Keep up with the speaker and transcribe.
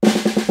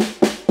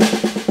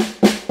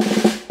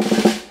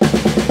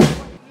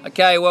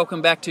Okay,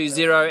 welcome back to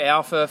Zero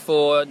Alpha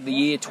for the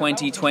year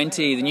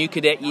 2020. The new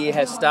cadet year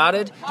has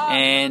started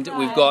and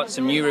we've got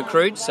some new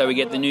recruits, so we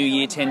get the new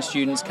Year 10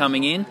 students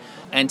coming in.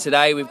 And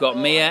today we've got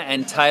Mia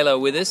and Taylor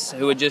with us,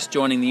 who are just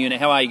joining the unit.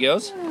 How are you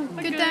girls?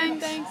 Good,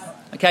 thanks.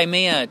 Okay,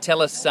 Mia,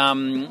 tell us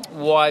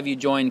why have you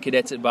joined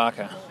cadets at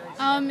Barker?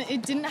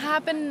 It didn't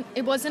happen,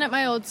 it wasn't at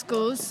my old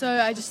school, so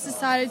I just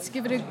decided to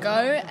give it a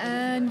go,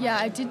 and yeah,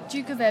 I did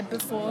Duke of Ed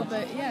before,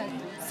 but yeah,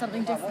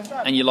 something different.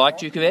 And you like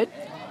Duke of Ed?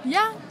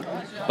 Yeah.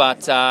 But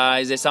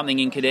is there something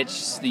in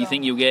cadets that you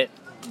think you'll get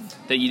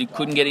that you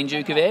couldn't get in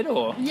Duke of Ed,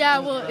 or? Yeah,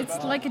 well,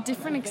 it's like a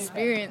different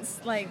experience,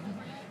 like,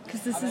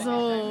 because this is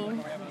all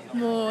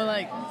more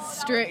like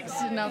strict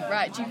and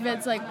upright. Duke of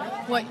Ed's like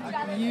what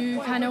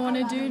you kind of want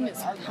to do, and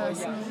it's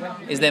personal.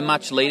 Is there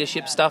much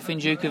leadership stuff in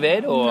Duke of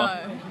Ed, or?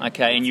 No.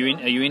 Okay, and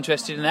are you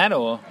interested in that,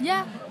 or?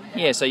 Yeah.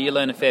 Yeah, so you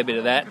learn a fair bit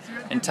of that.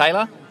 And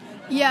Taylor?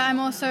 Yeah, I'm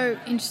also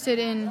interested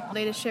in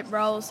leadership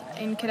roles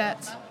in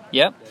cadets.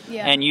 Yep.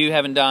 Yeah. And you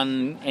haven't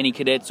done any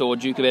cadets or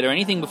Duke of Ed or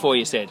anything before,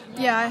 you said?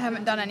 Yeah, I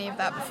haven't done any of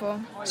that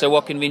before. So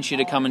what convinced you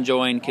to come and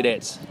join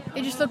cadets?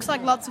 It just looks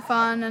like lots of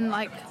fun, and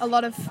like a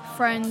lot of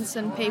friends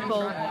and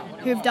people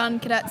who've done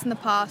cadets in the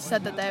past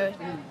said that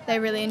they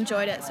really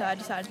enjoyed it, so I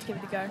decided to give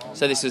it a go.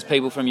 So this is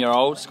people from your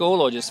old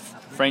school or just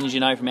friends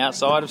you know from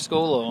outside of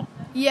school, or?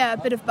 Yeah, a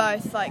bit of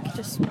both, like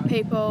just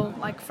people,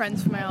 like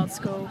friends from my old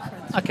school.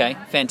 Okay,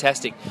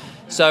 fantastic.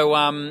 So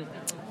are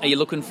you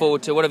looking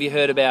forward to, what have you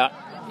heard about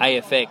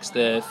AFX,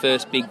 the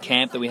first big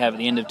camp that we have at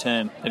the end of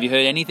term? Have you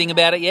heard anything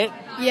about it yet?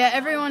 Yeah,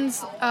 everyone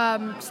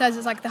says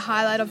it's like the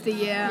highlight of the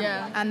year,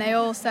 Yeah. and they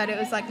all said it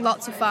was like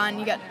lots of fun.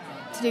 You get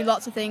to do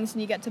lots of things,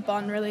 and you get to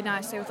bond really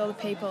nicely with all the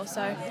people.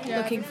 So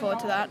looking forward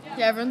to that.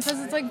 Yeah, everyone says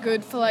it's like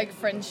good for like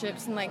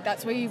friendships, and like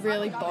that's where you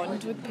really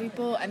bond with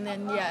people, and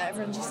then yeah,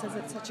 everyone just says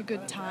it's such a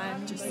good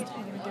time, just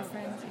hanging with your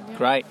friends. And, yeah.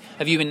 Great.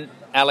 Have you been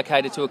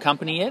allocated to a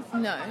company yet?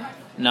 No,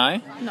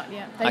 No? Not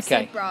yet. they Okay.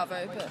 said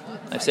Bravo,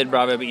 but They've said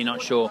Bravo, but you're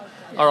not sure.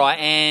 All right,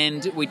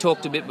 and we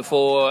talked a bit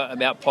before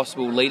about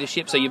possible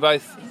leadership. So you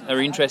both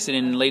are interested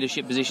in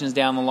leadership positions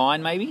down the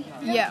line, maybe?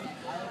 Yeah.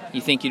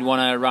 You think you'd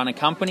want to run a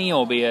company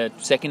or be a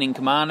second in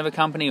command of a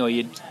company, or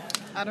you'd...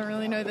 I don't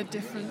really know the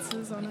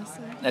differences,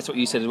 honestly. That's what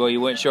you said as well, you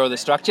weren't sure of the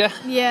structure?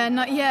 Yeah,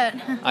 not yet.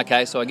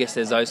 Okay, so I guess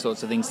there's those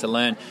sorts of things to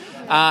learn.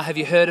 Have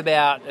you heard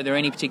about, are there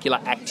any particular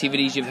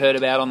activities you've heard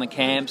about on the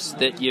camps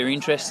that you're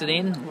interested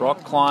in?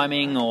 Rock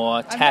climbing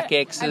or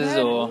TAC-X's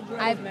or...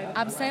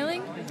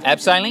 Abseiling?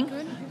 Abseiling?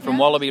 Good. From Yeah.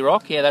 Wallaby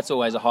Rock? Yeah, that's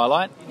always a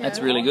highlight. That's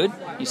Yeah. really good.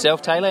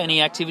 Yourself, Taylor,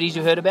 any activities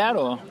you've heard about,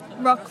 or...?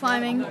 Rock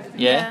climbing.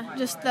 Yeah?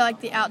 Just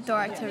the outdoor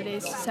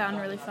activities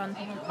sound really fun.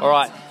 All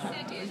right,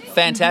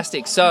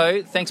 fantastic.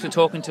 So, thanks for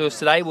talking to us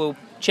today. We'll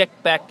check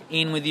back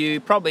in with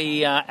you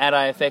probably at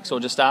AFX or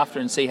just after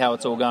and see how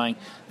it's all going.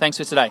 Thanks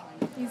for today.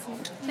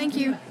 Thank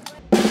you.